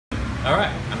All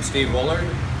right, I'm Steve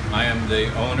Woolard. I am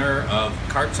the owner of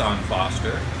Carts on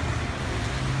Foster.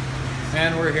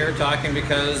 And we're here talking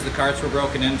because the carts were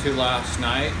broken into last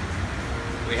night.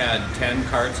 We had 10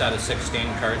 carts out of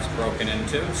 16 carts broken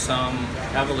into, some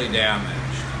heavily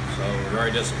damaged. So we're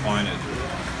very disappointed.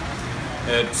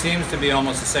 It seems to be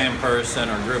almost the same person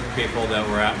or group of people that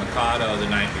were at Mikado the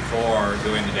night before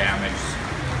doing the damage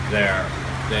there.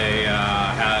 They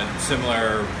had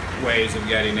similar ways of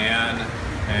getting in,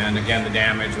 and again the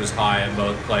damage was high at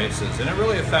both places. And it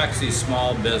really affects these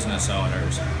small business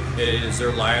owners. It is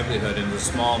their livelihood and the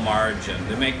small margin.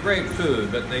 They make great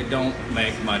food, but they don't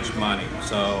make much money.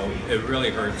 So it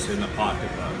really hurts in the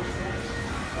pocketbook.